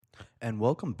And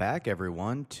welcome back,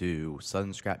 everyone, to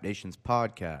Southern Scrap Nation's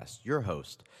podcast. Your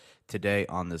host today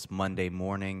on this Monday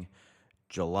morning,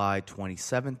 July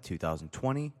 27th,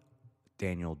 2020,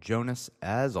 Daniel Jonas,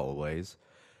 as always,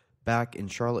 back in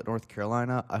Charlotte, North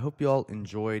Carolina. I hope you all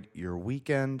enjoyed your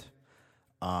weekend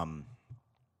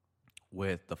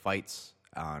with the fights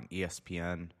on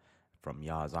ESPN from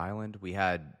Yas Island. We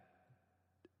had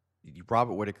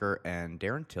Robert Whittaker and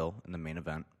Darren Till in the main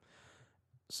event.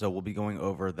 So we'll be going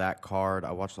over that card.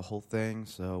 I watched the whole thing,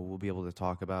 so we'll be able to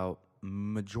talk about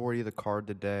majority of the card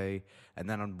today. And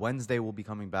then on Wednesday, we'll be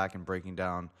coming back and breaking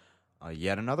down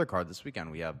yet another card this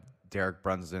weekend. We have Derek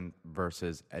Brunson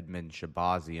versus Edmund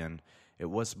Shabazian. It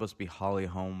was supposed to be Holly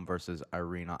Holm versus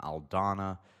Irina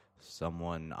Aldana.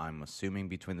 Someone, I'm assuming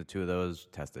between the two of those,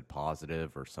 tested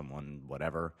positive or someone,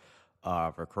 whatever,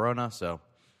 for Corona. So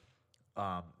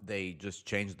they just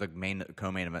changed the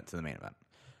co-main event to the main event.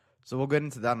 So we'll get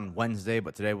into that on Wednesday,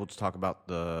 but today we'll just talk about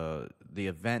the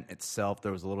event itself.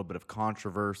 There was a little bit of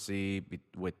controversy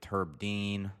with Herb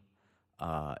Dean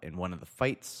in one of the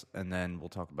fights, and then we'll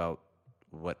talk about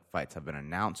what fights have been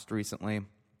announced recently.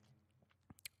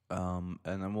 And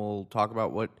then we'll talk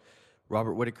about what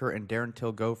Robert Whittaker and Darren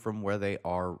Till go from where they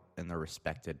are in their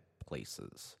respected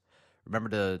places. Remember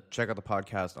to check out the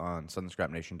podcast on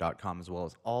SouthernScrapNation.com as well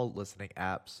as all listening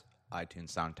apps,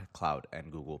 iTunes, SoundCloud,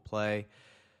 and Google Play.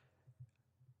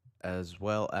 As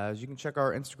well as you can check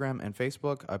our Instagram and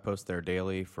Facebook. I post there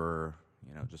daily for,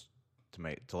 just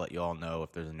to let you all know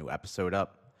if there's a new episode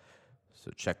up. So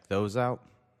check those out.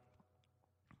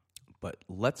 But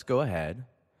let's go ahead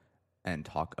and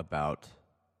talk about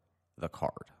the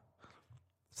card.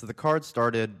 So the card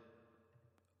started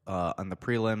on the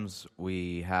prelims.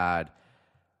 We had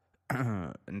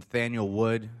Nathaniel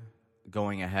Wood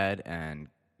going ahead and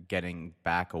getting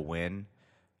back a win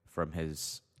from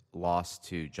his loss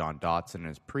to John Dotson in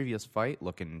his previous fight,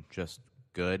 looking just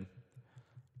good.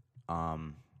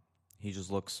 He just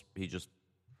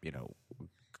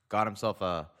got himself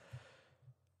that.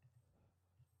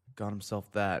 Well,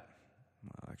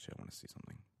 actually, I want to see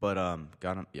something, but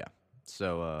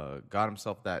got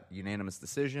himself that unanimous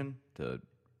decision to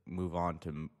move on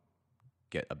to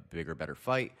get a bigger, better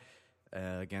fight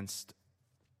against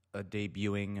a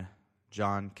debuting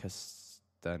John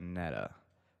Castaneda.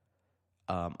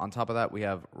 On top of that, we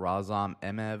have Razam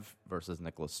Emev versus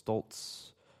Nicholas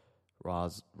Stoltz.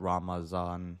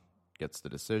 Ramazan gets the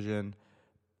decision.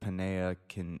 Panaya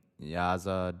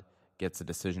Kinyazad gets a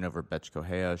decision over Betch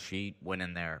Kohea. She went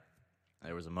in there.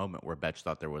 There was a moment where Betch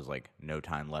thought there was, no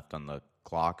time left on the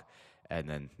clock. And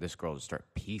then this girl just started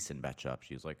piecing Betch up.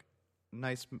 She was like,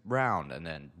 nice round. And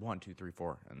then 1, 2, 3,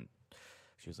 4. And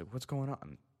she was like, what's going on?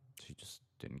 And she just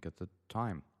didn't get the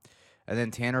time. And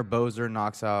then Tanner Boser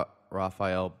knocks out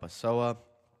Rafael Basoa.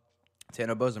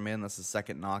 Tanner Boser, man, that's his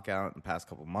second knockout in the past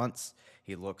couple months.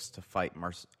 He looks to fight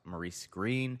Maurice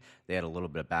Green. They had a little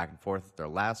bit of back and forth at their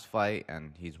last fight,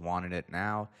 and he's wanted it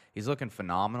now. He's looking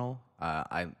phenomenal.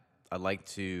 I like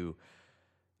to,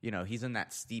 he's in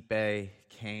that Stipe,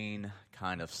 Kane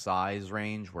kind of size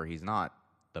range where he's not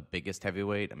the biggest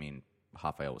heavyweight. I mean,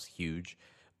 Rafael was huge,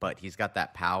 but he's got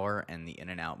that power, and the in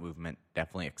and out movement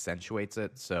definitely accentuates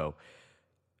it. So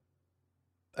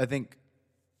I think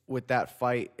with that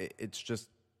fight, it's just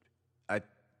I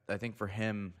think for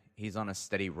him, he's on a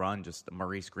steady run. Just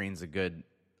Maurice Green's a good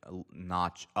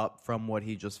notch up from what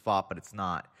he just fought, but it's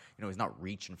not, he's not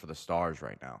reaching for the stars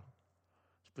right now.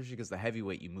 Especially because the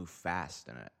heavyweight, you move fast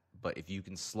in it. But if you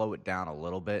can slow it down a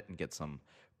little bit and get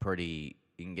you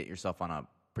can get yourself on a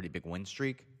pretty big win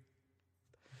streak.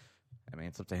 I mean,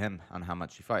 it's up to him on how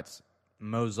much he fights.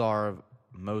 Movsar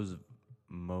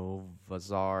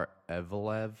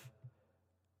Evelev.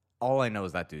 All I know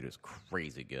is that dude is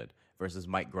crazy good. Versus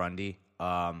Mike Grundy.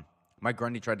 Mike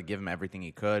Grundy tried to give him everything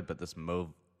he could, but this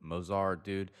Movsar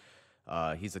dude,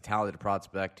 he's a talented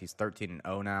prospect. He's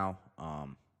 13-0 now.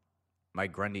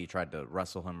 Mike Grundy tried to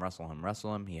wrestle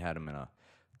him. He had him in a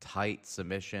tight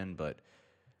submission, but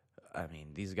I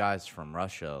mean, these guys from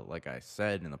Russia, like I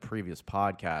said in the previous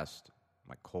podcast,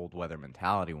 my cold weather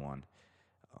mentality one,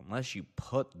 unless you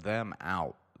put them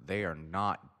out, they are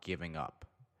not giving up.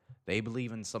 They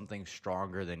believe in something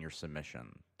stronger than your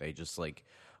submission. They just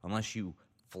unless you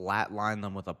flatline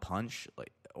them with a punch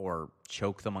or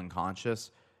choke them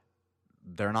unconscious,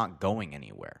 they're not going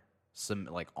anywhere. Some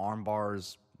arm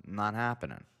bars, not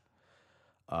happening.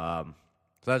 So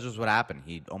that's just what happened.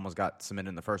 He almost got submitted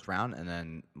in the first round, and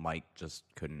then Mike just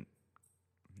couldn't,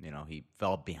 he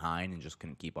fell behind and just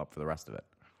couldn't keep up for the rest of it.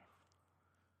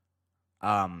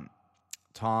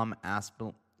 Tom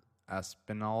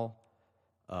Aspinall,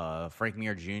 Frank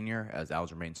Mir Jr., as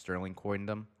Aljamain Sterling coined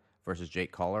him, versus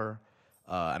Jake Collar.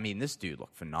 I mean, this dude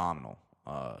looked phenomenal.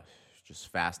 Just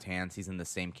fast hands. He's in the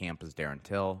same camp as Darren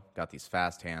Till. Got these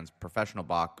fast hands.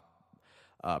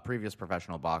 Previous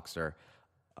professional boxer.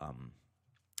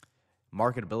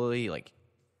 Marketability, like,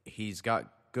 he's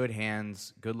got good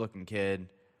hands, good-looking kid.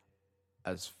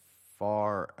 As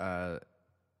far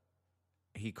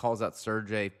he calls out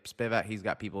Sergey Spivak, he's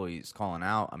got people he's calling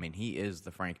out. I mean, he is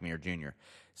the Frank Mir Jr.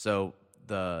 So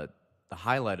the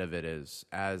highlight of it is,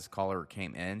 as Collar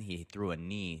came in, he threw a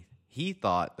knee. He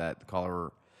thought that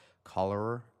the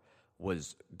Collar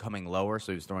was coming lower,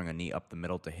 so he was throwing a knee up the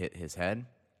middle to hit his head.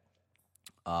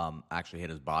 Actually hit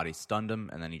his body, stunned him,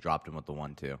 and then he dropped him with the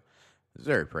 1-2. It was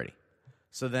very pretty.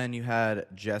 So then you had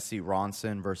Jesse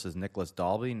Ronson versus Nicholas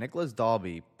Dalby. Nicholas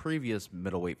Dalby, previous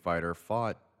middleweight fighter,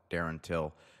 fought Darren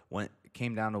Till.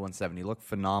 Came down to 170. Looked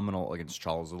phenomenal against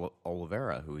Charles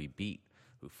Oliveira, who he beat,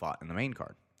 who fought in the main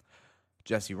card.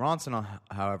 Jesse Ronson,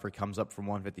 however, comes up from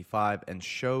 155 and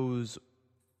shows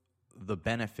the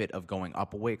benefit of going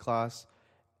up a weight class,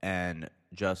 and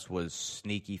just was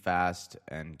sneaky fast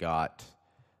and got,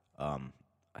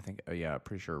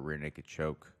 pretty sure a rear naked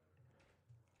choke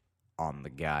on the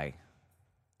guy.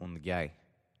 And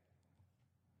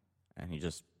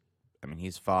he's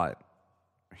fought.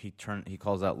 He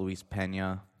calls out Luis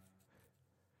Pena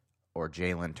or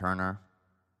Jalen Turner.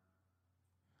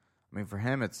 I mean, for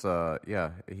him, it's,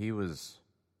 he was.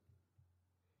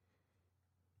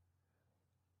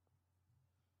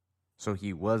 So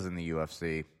he was in the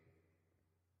UFC.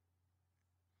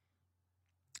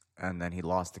 And then he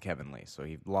lost to Kevin Lee. So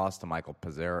he lost to Michael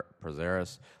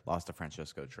Prazeres, lost to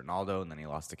Francisco Trinaldo, and then he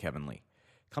lost to Kevin Lee.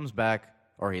 Comes back,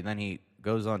 then he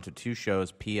goes on to 2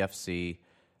 shows, PFC,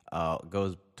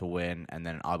 goes to win, and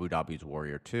then Abu Dhabi's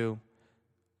Warrior 2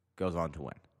 goes on to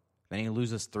win. Then he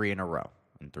loses 3 in a row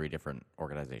in 3 different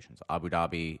organizations. Abu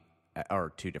Dhabi,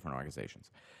 or 2 different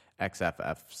organizations,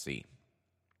 XFFC.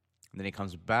 And then he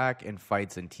comes back and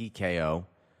fights in TKO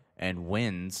and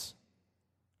wins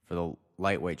for the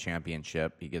lightweight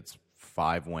championship. He gets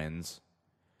 5 wins,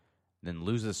 then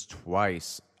loses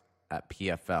twice at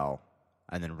PFL,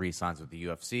 and then re-signs with the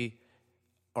UFC,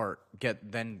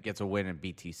 then gets a win in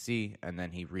BTC, and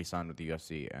then he re-signed with the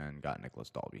UFC and got Nicholas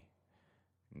Dalby.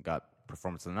 And got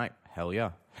performance of the night. Hell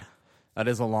yeah. That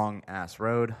is a long-ass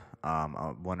road.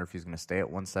 I wonder if he's going to stay at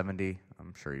 170.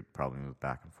 I'm sure he probably moves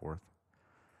back and forth.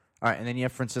 All right, and then you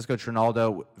have Francisco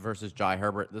Trinaldo versus Jai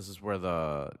Herbert. This is where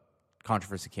the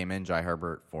controversy came in. Jai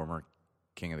Herbert, former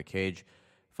King of the Cage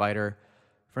fighter.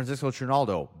 Francisco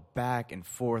Trinaldo, back and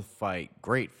forth fight.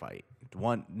 Great fight.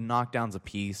 1 knockdowns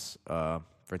apiece.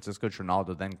 Francisco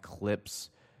Trinaldo then clips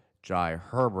Jai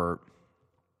Herbert.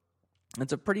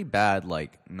 It's a pretty bad,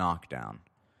 knockdown.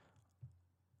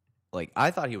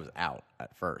 I thought he was out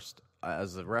at first.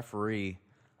 As a referee,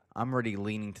 I'm already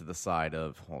leaning to the side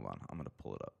of, hold on, I'm going to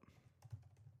pull it up.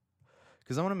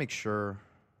 Because I want to make sure.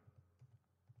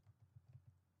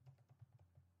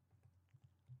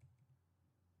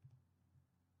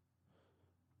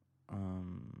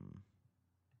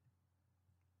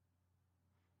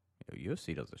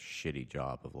 UFC does a shitty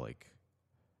job of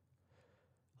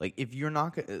if you're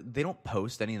not, they don't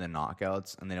post any of the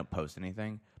knockouts and they don't post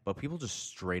anything, but people just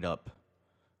straight up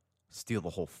steal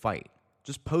the whole fight.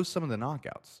 Just post some of the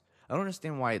knockouts. I don't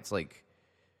understand why it's I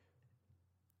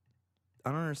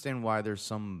don't understand why there's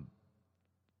some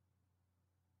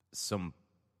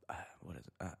what is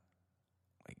it?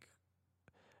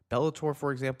 Bellator,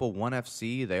 for example, ONE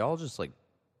FC, they all just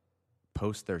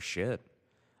post their shit.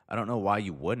 I don't know why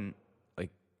you wouldn't.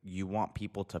 You want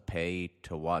people to pay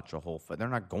to watch a whole fight. They're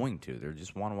not going to. They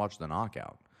just want to watch the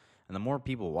knockout. And the more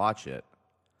people watch it.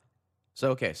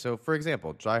 So for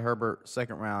example, Jai Herbert,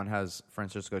 second round, has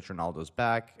Francisco Trinaldo's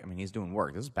back. I mean, he's doing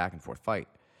work. This is a back and forth fight.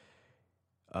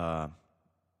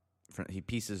 He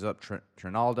pieces up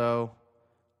Trinaldo.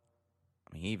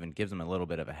 I mean, he even gives him a little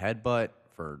bit of a headbutt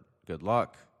for good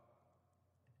luck.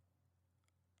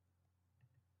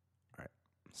 All right.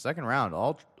 Second round,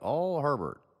 all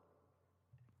Herbert.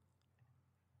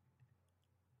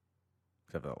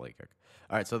 Except for that leg kick.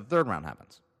 All right, so the third round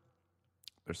happens.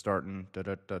 They're starting.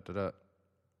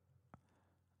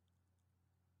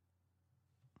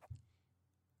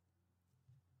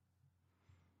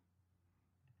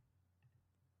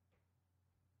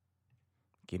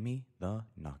 Give me the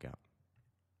knockout.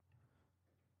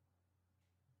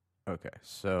 Okay,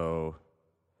 so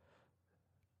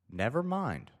never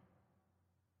mind.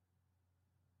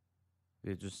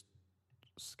 They just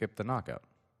skip the knockout.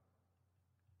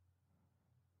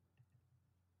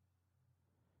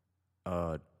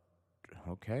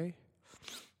 Okay.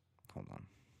 Hold on.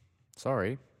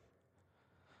 Sorry.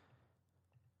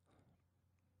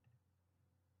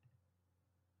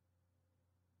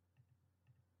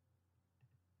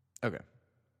 Okay.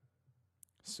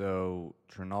 So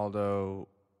Trinaldo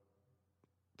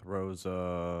throws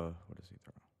a, what does he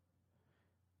throw?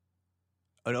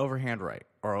 An overhand right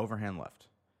or overhand left.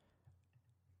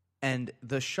 And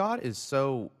the shot is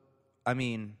so, I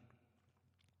mean,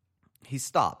 he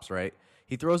stops, right?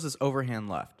 He throws this overhand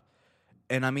left.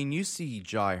 And I mean, you see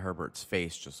Jai Herbert's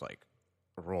face just like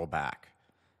roll back.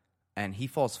 And he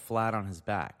falls flat on his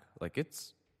back. Like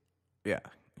it's, yeah,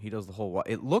 he does the whole,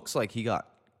 it looks like he got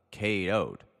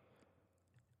KO'd.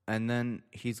 And then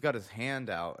he's got his hand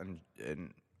out,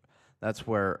 and that's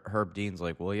where Herb Dean's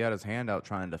like, well, he had his hand out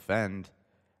trying to defend,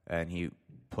 and he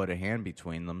put a hand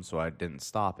between them, so I didn't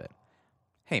stop it.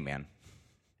 Hey, man,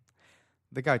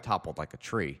 the guy toppled like a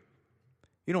tree.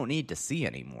 You don't need to see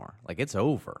anymore. Like, it's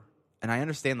over. And I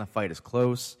understand the fight is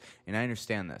close, and I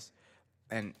understand this.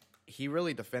 And he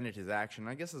really defended his action.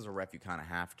 I guess as a ref, you kind of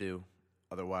have to.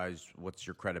 Otherwise, what's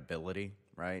your credibility,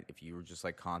 right? If you were just,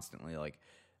 like, constantly, like,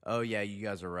 oh, yeah, you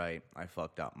guys are right. I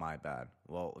fucked up. My bad.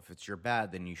 Well, if it's your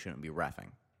bad, then you shouldn't be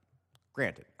reffing.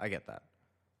 Granted, I get that.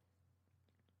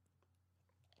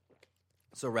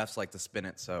 So refs like to spin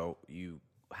it so you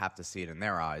have to see it in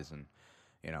their eyes, and,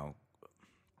 you know,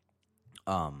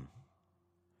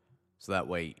 so that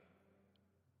way,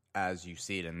 as you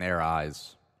see it in their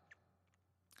eyes,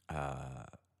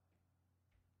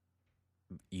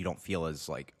 you don't feel as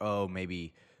like, oh,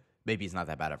 maybe he's not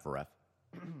that bad of a ref.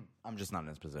 I'm just not in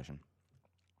his position.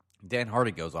 Dan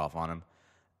Hardy goes off on him,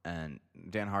 and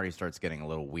Dan Hardy starts getting a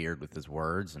little weird with his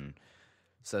words and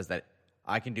says that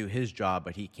I can do his job,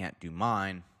 but he can't do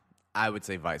mine. I would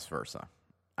say vice versa.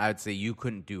 I would say you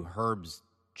couldn't do Herb's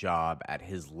job at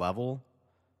his level.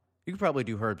 You could probably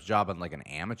do Herb's job on like an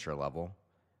amateur level,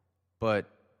 but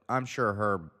I'm sure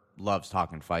Herb loves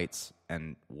talking fights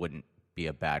and wouldn't be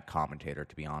a bad commentator,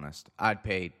 to be honest. I'd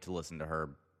pay to listen to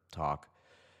Herb talk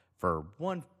for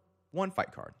one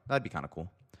fight card. That'd be kind of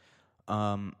cool.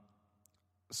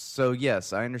 So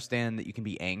yes, I understand that you can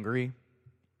be angry,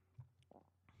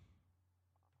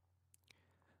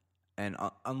 and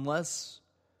unless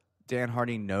Dan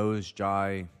Hardy knows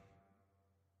Jai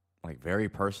like very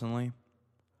personally,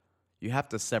 you have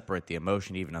to separate the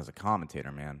emotion even as a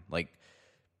commentator, man. Like,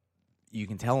 you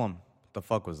can tell him what the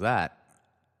fuck was that,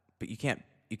 but you can't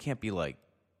be like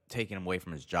taking him away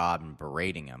from his job and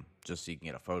berating him just so you can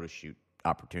get a photo shoot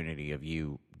opportunity of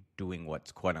you doing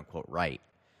what's quote unquote right.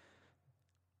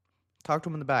 Talk to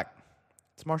him in the back.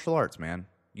 It's martial arts, man.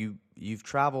 You've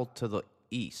traveled to the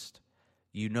East.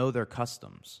 You know their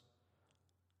customs.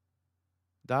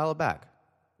 Dial it back.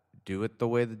 Do it the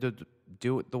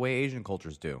way Asian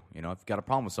cultures do. You know, if you've got a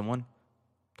problem with someone,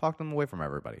 talk them away from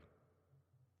everybody.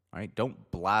 All right?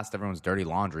 Don't blast everyone's dirty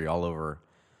laundry all over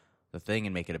the thing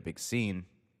and make it a big scene.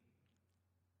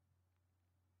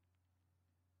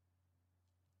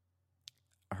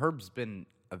 Herb's been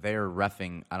there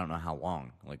reffing, I don't know how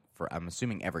long. Like, I'm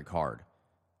assuming every card.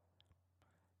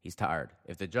 He's tired.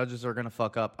 If the judges are going to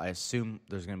fuck up, I assume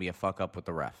there's going to be a fuck up with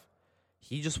the ref.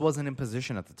 He just wasn't in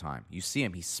position at the time. You see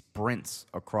him, he sprints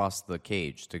across the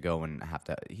cage to go and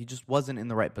he just wasn't in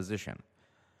the right position.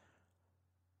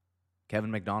 Kevin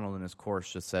McDonald in his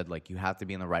course just said, like, you have to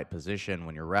be in the right position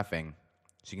when you're reffing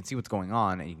so you can see what's going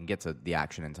on and you can get to the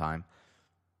action in time.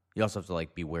 You also have to,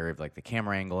 like, be wary of, like, the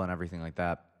camera angle and everything like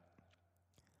that.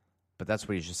 But that's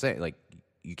what he should say. Like,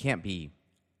 you can't be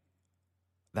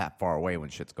that far away when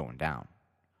shit's going down.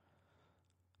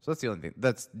 So that's the only thing.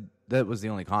 That was the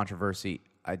only controversy.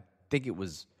 I don't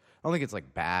think it's,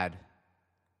 like, bad. I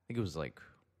think it was like,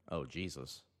 oh,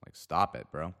 Jesus. Like, stop it,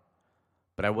 bro.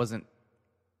 But I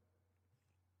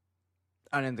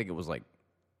didn't think it was, like,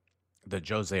 the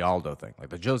Jose Aldo thing. Like,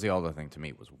 the Jose Aldo thing to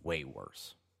me was way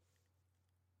worse.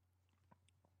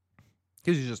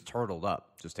 Because he's just turtled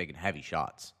up, just taking heavy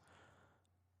shots.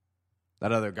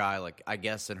 That other guy, like, I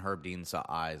guess in Herb Dean's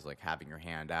eyes, like, having your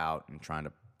hand out and trying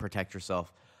to protect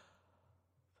yourself.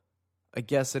 I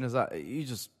guess in his eye, you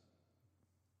just,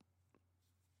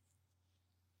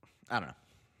 I don't know.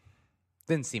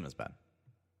 Didn't seem as bad.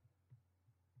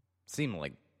 Seemed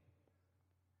like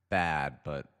bad,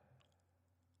 but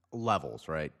levels,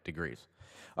 right? Degrees.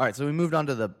 All right, so we moved on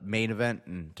to the main event,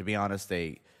 and to be honest,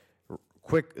 they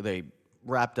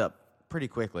wrapped up pretty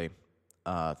quickly,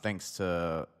 thanks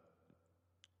to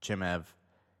Chimaev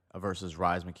versus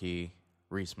Reese McKee.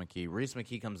 Reese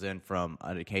McKee comes in from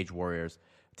the Cage Warriors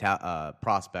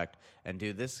prospect, and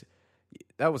dude,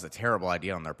 that was a terrible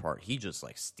idea on their part. He just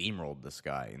like steamrolled this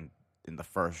guy in the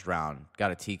first round,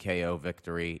 got a TKO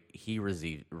victory. He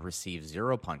received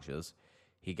 0 punches.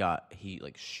 He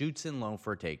like shoots in low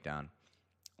for a takedown,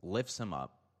 lifts him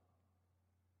up,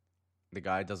 The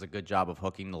guy does a good job of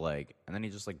hooking the leg, and then he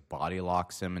just like body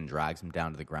locks him and drags him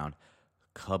down to the ground,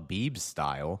 Khabib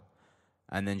style,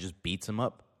 and then just beats him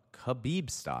up Khabib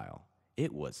style.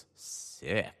 It was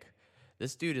sick.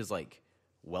 This dude is like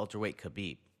welterweight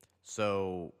Khabib.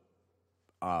 So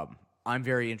I'm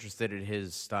very interested in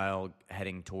his style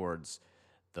heading towards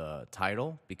the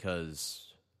title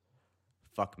because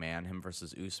fuck man, him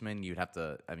versus Usman, you'd have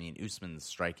to, I mean, Usman's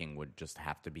striking would just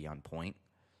have to be on point.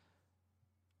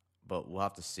 But we'll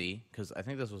have to see because I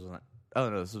think this was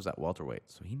this was at welterweight.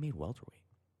 So he made welterweight.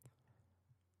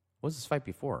 What was his fight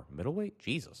before? Middleweight?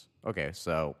 Jesus. Okay,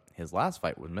 so his last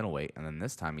fight was middleweight, and then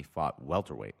this time he fought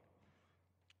welterweight.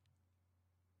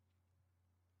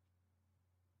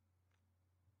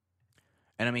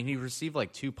 And I mean, he received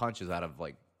like 2 punches out of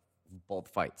like both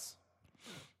fights.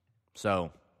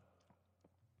 So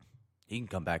he can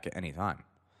come back at any time.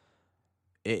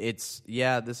 It's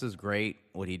this is great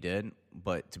what he did,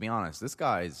 but to be honest, this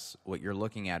guy's what you're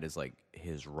looking at is like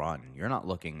his run. You're not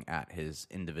looking at his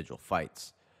individual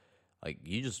fights. Like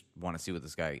you just want to see what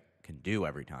this guy can do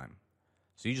every time.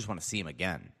 So you just want to see him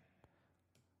again.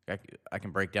 I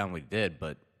can break down what he did,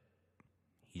 but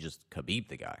he just Khabib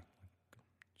the guy.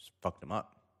 Just fucked him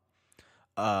up.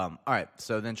 All right,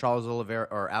 so then Alex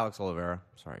Oliveira,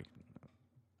 sorry.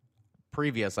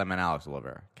 Previous, I meant Alex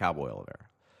Oliveira, Cowboy Oliveira,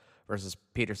 versus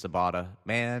Peter Sabata.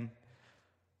 Man,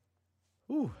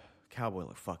 Cowboy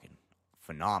looked fucking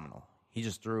phenomenal. He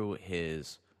just threw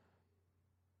his,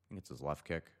 I think it's his left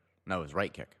kick. No, his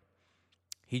right kick.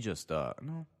 He just, I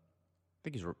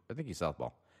think he's southpaw.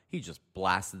 He just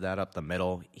blasted that up the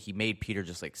middle. He made Peter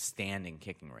just like stand in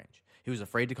kicking range. He was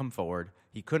afraid to come forward.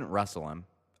 He couldn't wrestle him.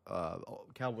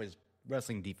 Cowboys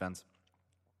wrestling defense,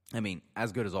 I mean,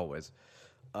 as good as always.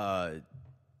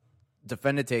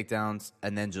 Defended takedowns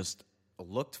and then just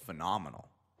looked phenomenal.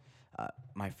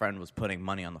 My friend was putting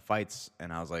money on the fights,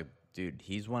 and I was like, dude,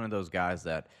 he's one of those guys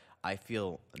that I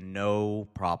feel no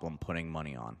problem putting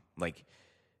money on. Like,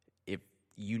 if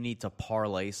you need to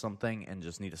parlay something and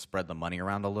just need to spread the money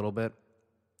around a little bit,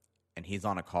 and he's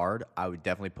on a card, I would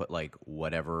definitely put like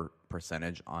whatever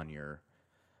percentage on your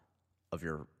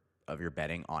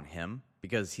betting on him,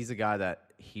 because he's a guy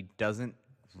that he doesn't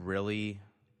really.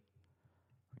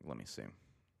 Let me see.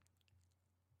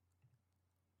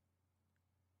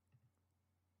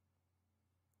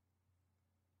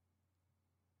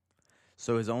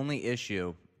 So his only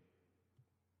issue,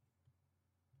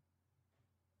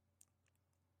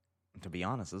 to be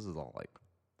honest, this is all like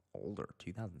older,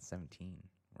 2017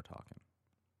 we're talking.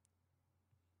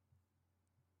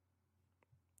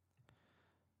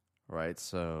 Right,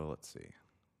 so let's see.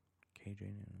 KJ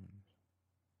Newman.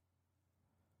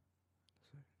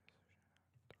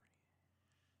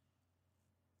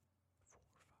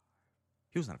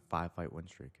 He was on a 5-fight win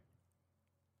streak.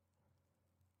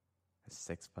 A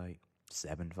 6-fight,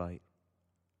 7-fight.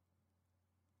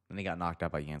 Then he got knocked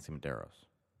out by Yancy Medeiros.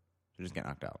 So just get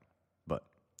knocked out. But,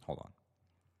 hold on.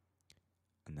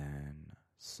 And then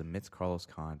submits Carlos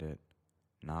Condit,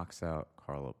 knocks out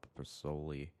Carlo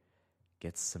Pasoli,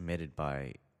 gets submitted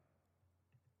by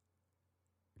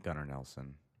Gunnar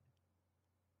Nelson.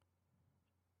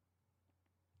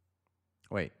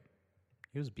 Wait.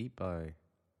 He was beat by...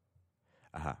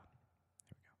 Here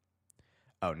we go.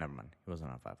 Oh, never mind. He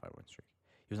wasn't on a 5-fight win streak.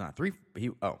 He was on a 3...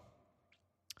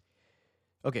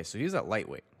 Okay, so he was at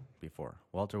lightweight before.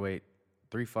 Welterweight,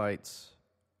 3 fights,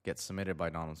 gets submitted by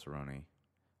Donald Cerrone.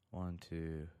 1,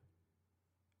 2...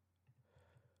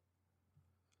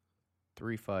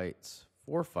 3 fights,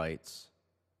 4 fights.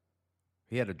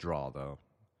 He had a draw, though.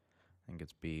 And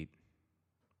gets beat.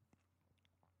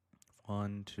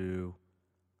 1, 2...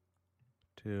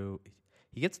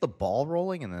 He gets the ball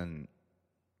rolling, and then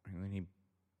he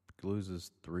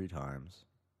loses 3 times.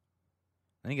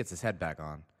 Then he gets his head back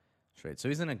on straight. So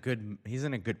he's in a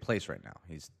good place right now.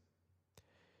 He's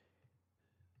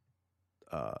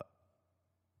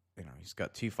he's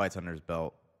got 2 fights under his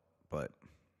belt, but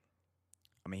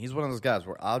I mean, he's one of those guys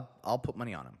where I'll put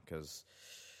money on him because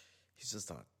he's just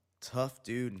a tough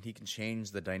dude, and he can change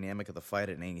the dynamic of the fight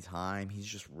at any time. He's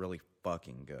just really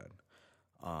fucking good.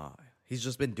 He's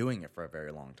just been doing it for a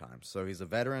very long time. So he's a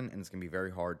veteran, and it's going to be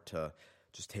very hard to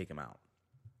just take him out.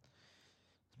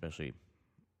 Especially,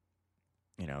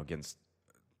 against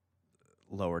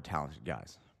lower talented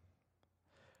guys.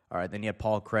 All right, then you had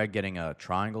Paul Craig getting a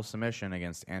triangle submission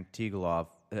against Antigulov.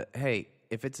 Hey,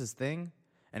 if it's his thing,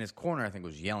 and his corner, I think,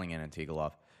 was yelling at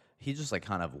Antigulov, he just,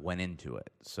 kind of went into it.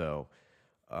 So,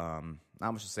 not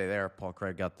much to say there. Paul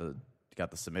Craig got the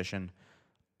submission.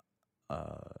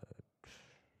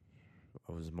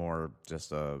 It was more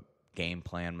just a game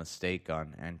plan mistake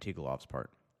on Antigulov's part.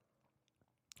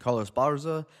 Carla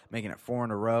Esparza making it 4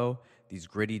 in a row. These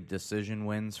gritty decision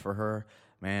wins for her.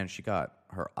 Man, she got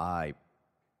her eye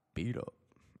beat up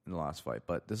in the last fight.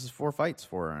 But this is 4 fights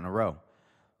for her in a row.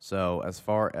 So as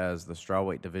far as the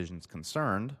strawweight division is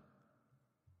concerned,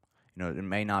 it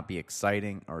may not be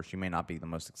exciting, or she may not be the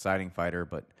most exciting fighter,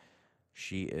 but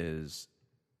she is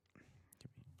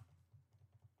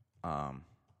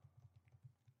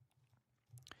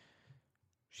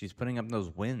she's putting up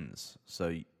those wins.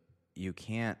 So you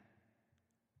can't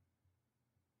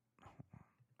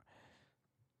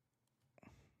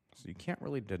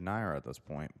really deny her at this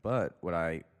point. But what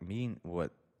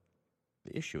the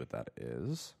issue with that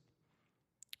is,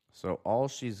 so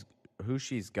who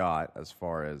she's got as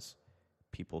far as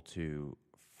people to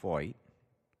fight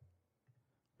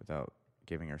without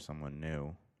giving her someone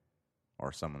new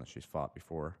or someone that she's fought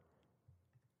before.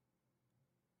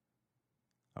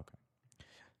 Okay.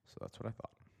 So that's what I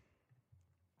thought.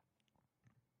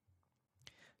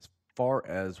 As far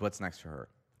as what's next for her,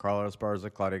 Carla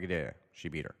Esparza, Claudia Gadelha, she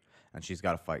beat her. And she's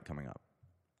got a fight coming up.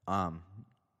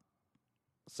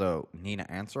 So Nina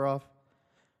Ansaroff,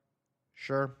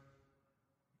 sure.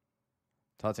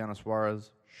 Tatiana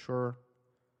Suarez, sure.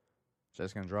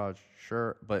 Jessica Andrade,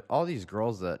 sure. But all these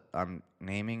girls that I'm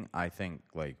naming, I think,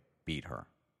 beat her.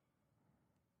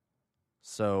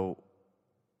 So,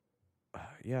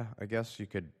 yeah, I guess you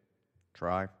could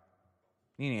try.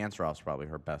 Nina Ansaroff's probably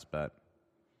her best bet.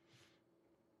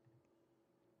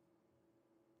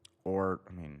 Or,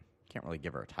 can't really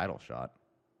give her a title shot.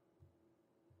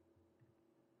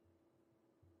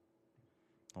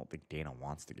 I don't think Dana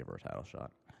wants to give her a title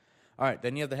shot. All right,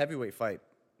 then you have the heavyweight fight.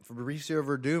 Fabricio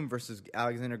Verdum versus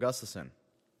Alexander Gustafsson.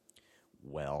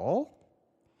 Well,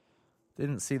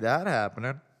 didn't see that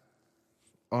happening.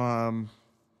 I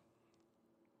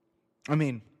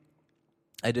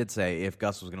did say if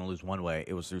Gus was going to lose one way,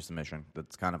 it was through submission.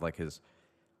 That's kind of like his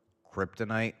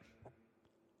kryptonite.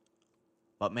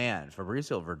 But man,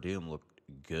 Fabricio Verdum looked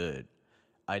good.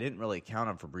 I didn't really count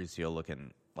on Fabricio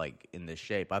looking in this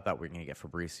shape. I thought we were going to get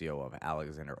Fabricio of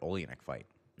Alexander Oleinik fight.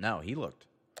 No, he looked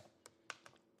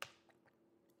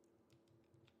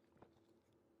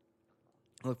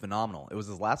phenomenal. It was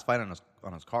his last fight on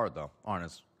his card, though, on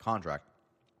his contract.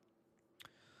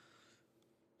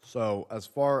 So as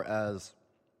far as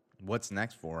what's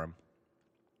next for him,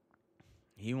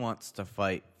 he wants to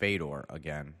fight Fedor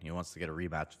again. He wants to get a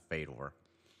rematch with Fedor.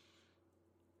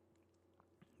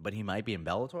 But he might be in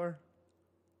Bellator.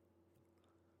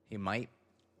 He might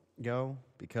go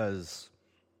because...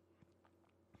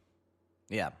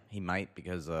 Yeah, he might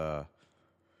because... I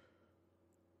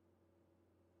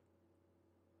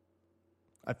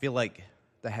feel like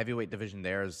the heavyweight division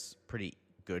there is pretty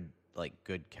good,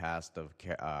 good cast of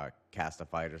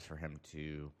fighters for him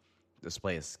to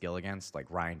display his skill against, like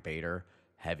Ryan Bader,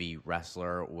 heavy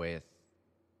wrestler with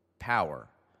power.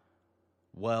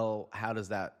 Well, how does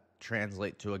that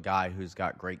translate to a guy who's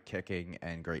got great kicking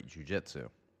and great jiu-jitsu?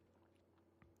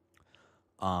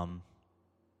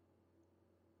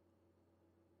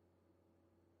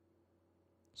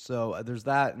 So there's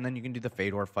that, and then you can do the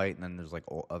Fedor fight, and then there's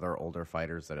other older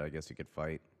fighters that I guess you could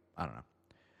fight. I don't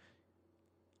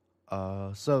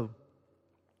know. So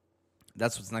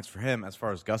that's what's next for him. As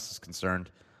far as Gus is concerned,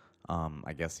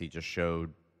 I guess he just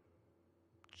showed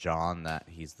John that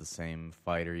he's the same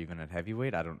fighter even at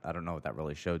heavyweight. I don't know what that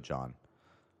really showed John,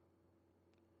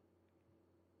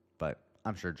 but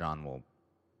I'm sure John will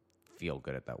feel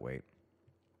good at that weight.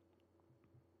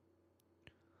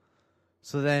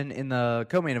 So then in the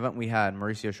co-main event, we had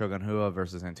Mauricio Shogun Rua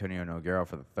versus Antonio Nogueira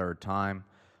for the third time.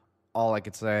 All I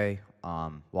could say,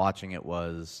 watching it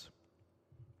was,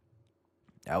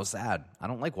 that was sad. I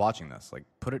don't like watching this.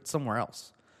 Put it somewhere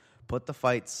else. Put the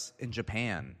fights in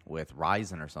Japan with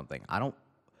Ryzen or something. I don't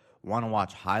want to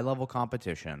watch high-level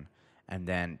competition and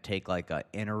then take an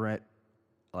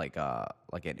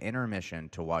intermission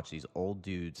to watch these old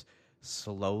dudes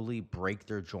slowly break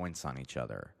their joints on each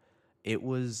other. It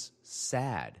was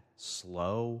sad,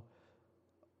 slow.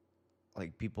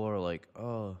 People are like,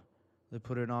 oh, they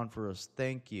put it on for us.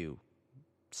 Thank you.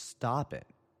 Stop it.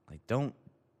 Don't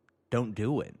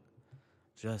do it.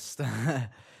 Just, I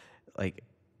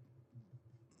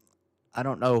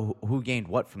don't know who gained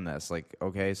what from this.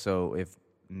 Okay, so if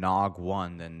Nog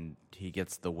won, then he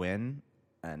gets the win,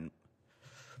 and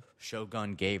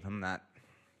Shogun gave him that,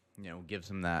 gives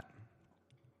him that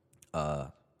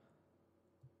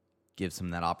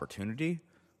opportunity,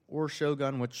 or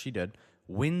Shogun, which she did,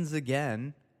 wins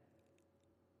again,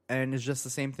 and is just the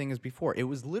same thing as before. It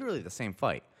was literally the same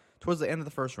fight. Towards the end of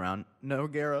the first round,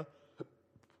 Nogueira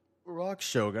rocks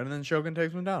Shogun, and then Shogun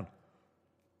takes him down.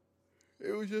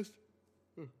 It was just...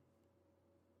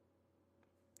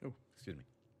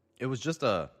 it was just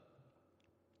a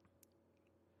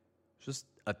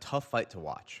tough fight to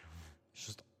watch. It's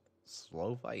just a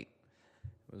slow fight.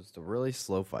 It was a really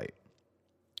slow fight.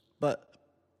 But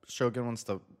Shogun wants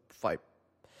to fight.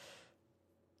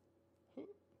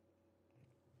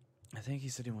 I think he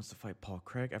said he wants to fight Paul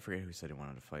Craig. I forget who said he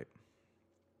wanted to fight.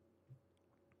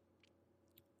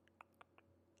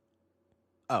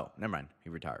 Oh, never mind. He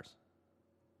retires.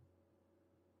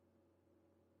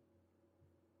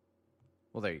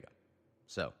 Well, there you go.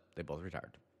 So, they both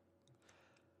retired.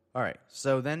 All right.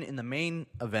 So then in the main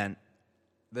event,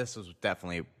 this was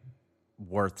definitely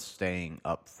worth staying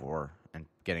up for and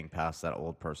getting past that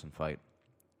old person fight.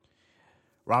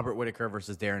 Robert Whittaker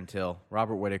versus Darren Till.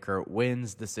 Robert Whittaker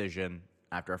wins decision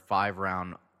after a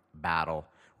 5-round battle,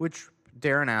 which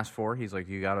Darren asked for. He's like,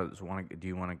 do you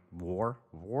want to war?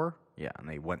 War? Yeah, and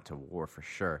they went to war for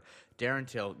sure. Darren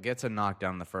Till gets a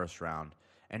knockdown in the first round.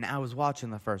 And I was watching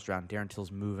the first round. Darren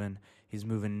Till's moving. He's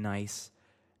moving nice.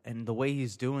 And the way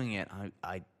he's doing it,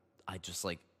 I just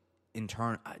like, to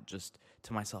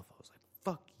myself, I was like,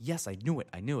 fuck, yes, I knew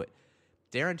it.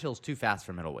 Darren Till's too fast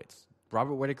for middleweights.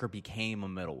 Robert Whittaker became a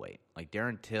middleweight. Like,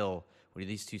 Darren Till, when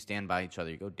these two stand by each other,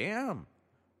 you go, damn,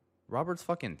 Robert's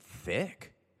fucking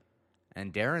thick.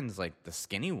 And Darren's like the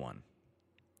skinny one.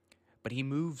 But he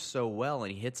moves so well,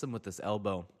 and he hits him with this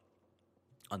elbow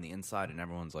on the inside, and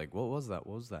everyone's like, what was that?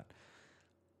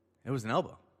 It was an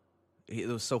elbow. It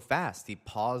was so fast. He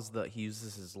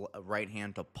uses his right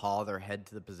hand to paw their head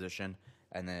to the position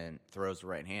and then throws the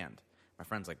right hand. My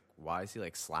friend's like, why is he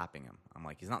like slapping him? I'm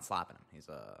like, he's not slapping him.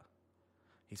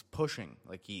 He's pushing.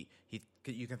 Like you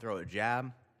can throw a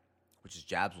jab, which is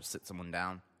jabs will sit someone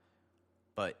down.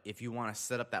 But if you want to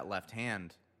set up that left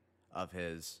hand of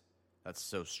his, that's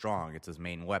so strong, it's his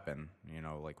main weapon. You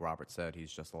know, like Robert said,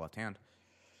 he's just a left hand.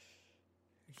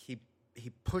 He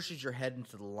pushes your head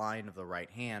into the line of the right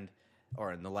hand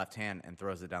or in the left hand and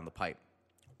throws it down the pipe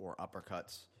or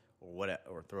uppercuts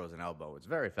or throws an elbow. It's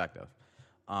very effective.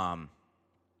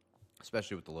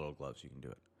 Especially with the little gloves, you can do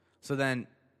it. So then,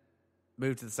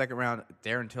 move to the second round.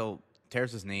 Darren Till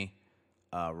tears his knee.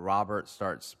 Robert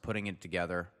starts putting it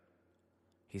together.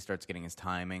 He starts getting his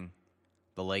timing.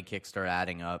 The leg kicks start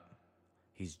adding up.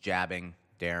 He's jabbing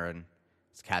Darren.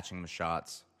 He's catching the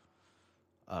shots.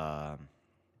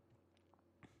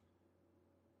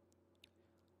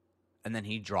 And then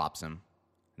he drops him.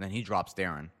 And then he drops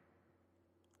Darren.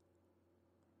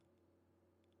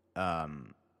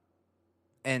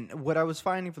 And what I was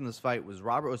finding from this fight was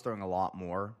Robert was throwing a lot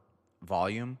more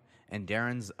volume, and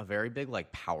Darren's a very big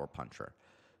like power puncher.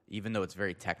 Even though it's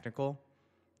very technical,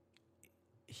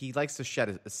 he likes to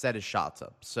set his shots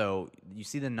up. So you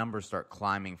see the numbers start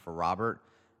climbing for Robert,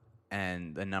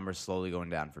 and the numbers slowly going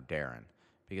down for Darren.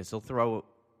 Because he'll throw,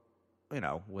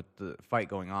 with the fight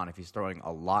going on, if he's throwing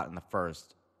a lot in the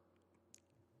first,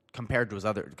 compared to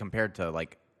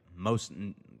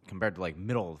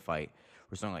middle of the fight,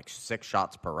 we're throwing like 6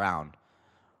 shots per round.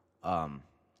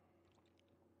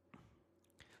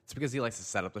 It's because he likes to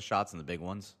set up the shots in the big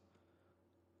ones.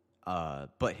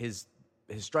 But his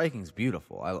striking's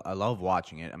beautiful. I love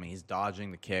watching it. I mean, he's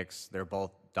dodging the kicks. They're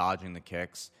both dodging the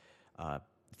kicks.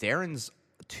 Darren's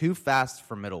too fast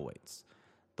for middleweights.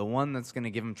 The one that's going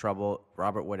to give him trouble,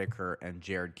 Robert Whittaker and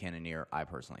Jared Cannonier, I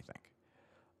personally think.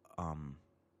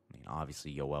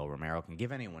 Obviously, Yoel Romero can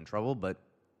give anyone trouble, but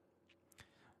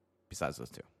besides those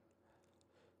two.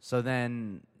 So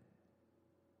then,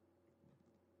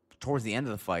 towards the end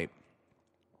of the fight,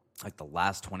 like the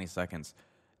last 20 seconds,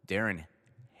 Darren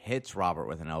hits Robert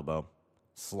with an elbow,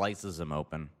 slices him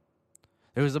open.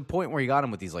 There was a point where he got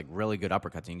him with these like really good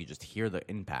uppercuts, and you could just hear the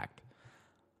impact.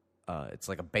 It's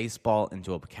like a baseball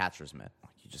into a catcher's mitt.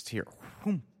 Like you just hear,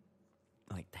 whoom,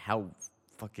 like how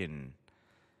fucking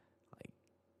like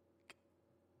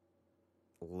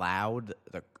loud.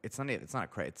 It's not a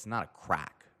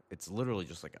crack. It's literally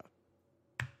just like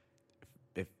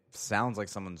it sounds like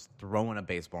someone's throwing a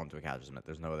baseball into a catcher's mitt.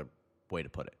 There's no other way to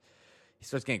put it. He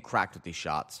starts getting cracked with these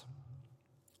shots.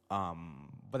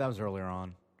 But that was earlier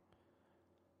on.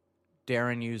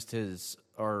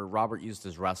 Robert used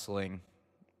his wrestling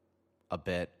a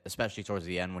bit, especially towards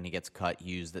the end when he gets cut.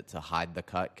 He used it to hide the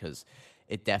cut because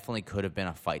it definitely could have been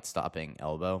a fight-stopping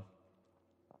elbow.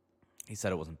 He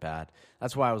said it wasn't bad.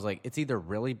 That's why I was like, it's either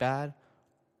really bad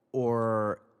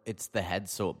or it's the head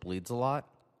so it bleeds a lot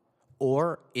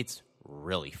or it's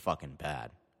really fucking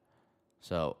bad.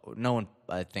 So no one,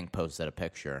 I think, posted a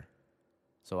picture.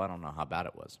 So I don't know how bad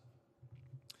it was.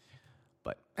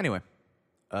 But anyway,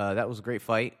 that was a great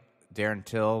fight. Darren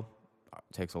Till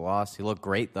takes a loss. He looked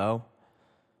great, though,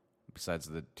 besides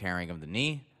the tearing of the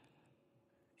knee.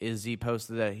 Izzy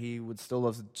posted that he would still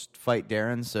love to fight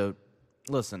Darren. So,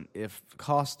 listen, if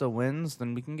Costa wins,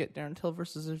 then we can get Darren Till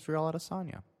versus Israel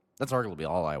Adesanya. That's arguably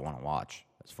all I want to watch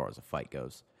as far as a fight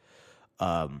goes.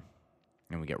 And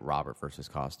we get Robert versus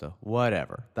Costa.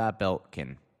 Whatever. That belt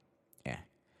can...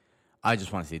 I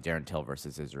just want to see Darren Till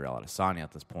versus Israel Adesanya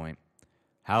at this point.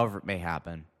 However it may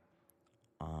happen.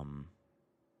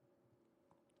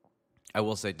 I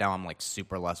will say now I'm like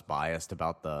super less biased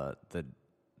about the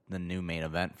new main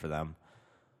event for them.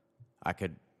 I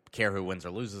could care who wins or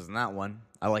loses in that one.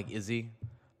 I like Izzy,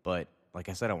 but like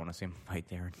I said, I want to see him fight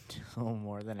Darren Till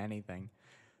more than anything.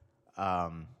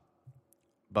 But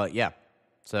yeah,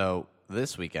 so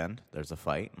this weekend there's a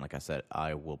fight, and like I said,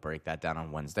 I will break that down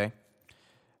on Wednesday.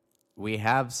 We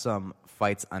have some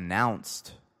fights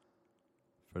announced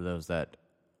for those that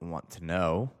want to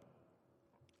know.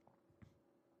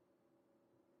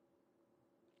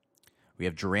 We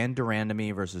have Duran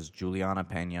Durandamy versus Juliana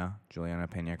Pena. Juliana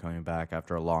Pena coming back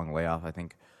after a long layoff, I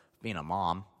think, being a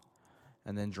mom.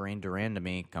 And then Duran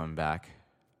Durandamy coming back.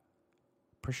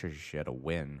 Pretty sure she had a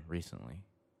win recently.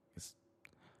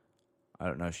 I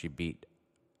don't know if she beat...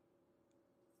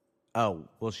 Oh,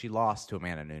 well, she lost to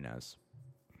Amanda Nunes.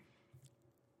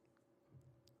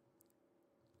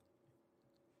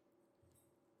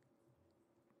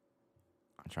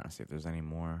 I'm trying to see if there's any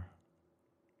more.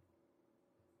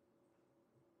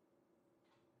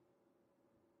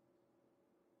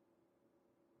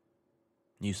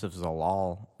 Yusuf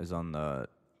Zalal is on the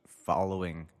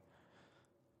following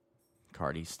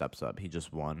card. He steps up. He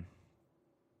just won.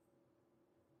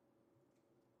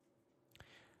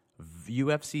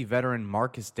 UFC veteran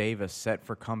Marcus Davis set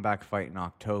for comeback fight in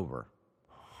October.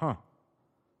 Huh.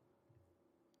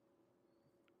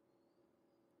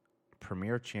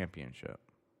 Premier Championship.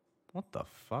 What the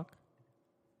fuck?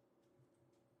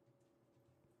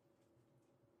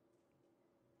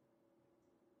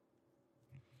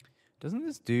 Doesn't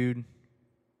this dude...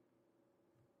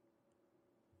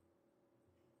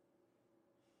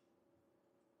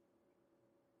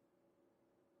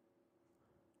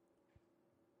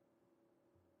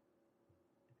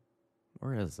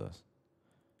 Where is this?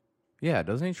 Yeah,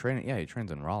 doesn't he train? Yeah, he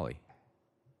trains in Raleigh.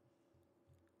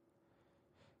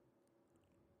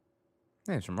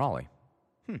 Yeah, he's from Raleigh.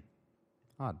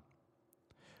 Odd.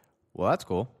 Well, that's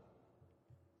cool.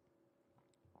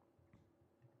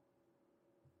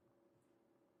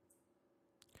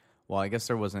 Well, I guess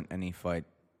there wasn't any fight.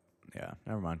 Yeah,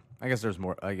 never mind. I guess there's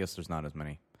more. I guess there's not as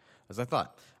many as I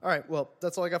thought. All right, well,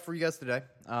 that's all I got for you guys today.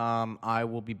 I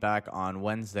will be back on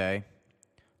Wednesday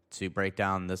to break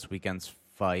down this weekend's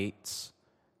fights.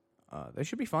 They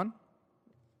should be fun.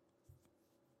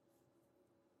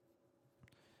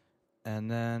 And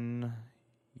then,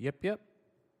 yep.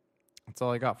 That's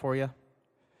all I got for you.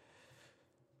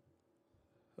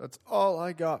 That's all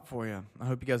I got for you. I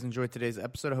hope you guys enjoyed today's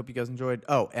episode. I hope you guys enjoyed...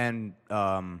 Oh, and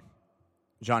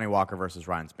Johnny Walker versus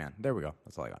Ryan Spann. There we go.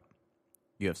 That's all I got.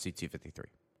 UFC 253.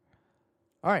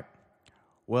 All right.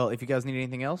 Well, if you guys need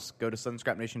anything else, go to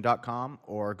SouthernScrapNation.com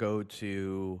or go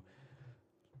to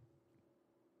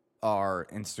our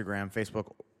Instagram,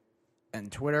 Facebook,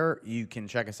 and Twitter. You can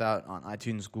check us out on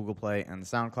iTunes, Google Play, and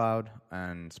SoundCloud,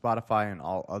 and Spotify, and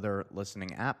all other listening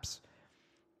apps.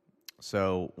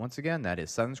 So, once again, that is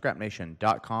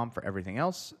SouthernScrapNation.com for everything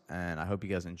else, and I hope you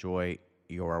guys enjoy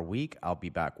your week. I'll be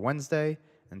back Wednesday.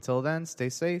 Until then, stay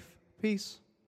safe. Peace.